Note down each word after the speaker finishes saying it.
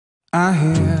I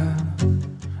hear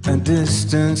a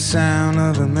distant sound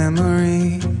of a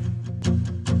memory.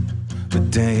 The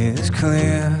day is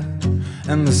clear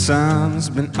and the sun's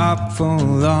been up for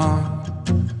long.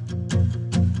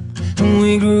 And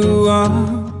we grew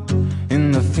up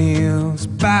in the fields,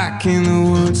 back in the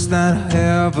woods that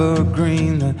are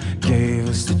evergreen, that gave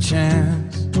us the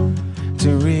chance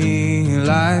to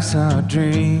realize our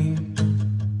dream.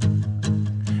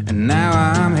 And now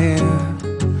I'm here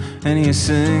and you're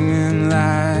singing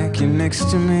like you're next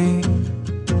to me,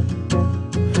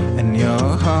 and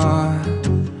your heart,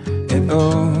 it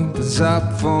opens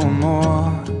up for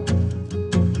more.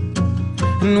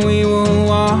 And we will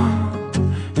walk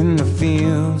in the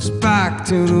fields, back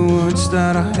to the woods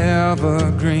that are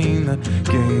evergreen, that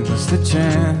gave us the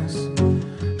chance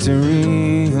to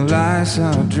realize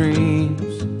our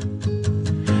dreams.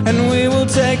 And we will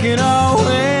take it all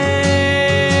away.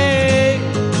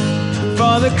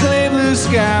 For the clear blue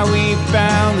sky we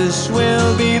found, this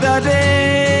will be the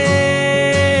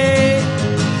day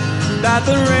that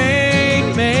the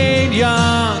rain made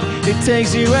young. It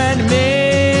takes you and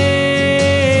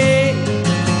me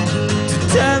to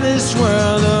turn this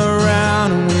world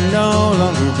around, and we're no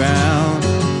longer bound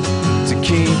to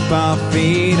keep our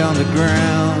feet on the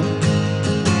ground.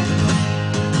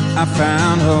 I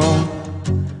found hope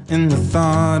in the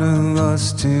thought of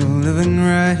us two living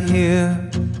right here,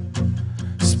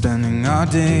 spending our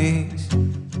days,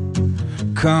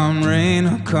 come rain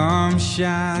or come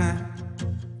shine.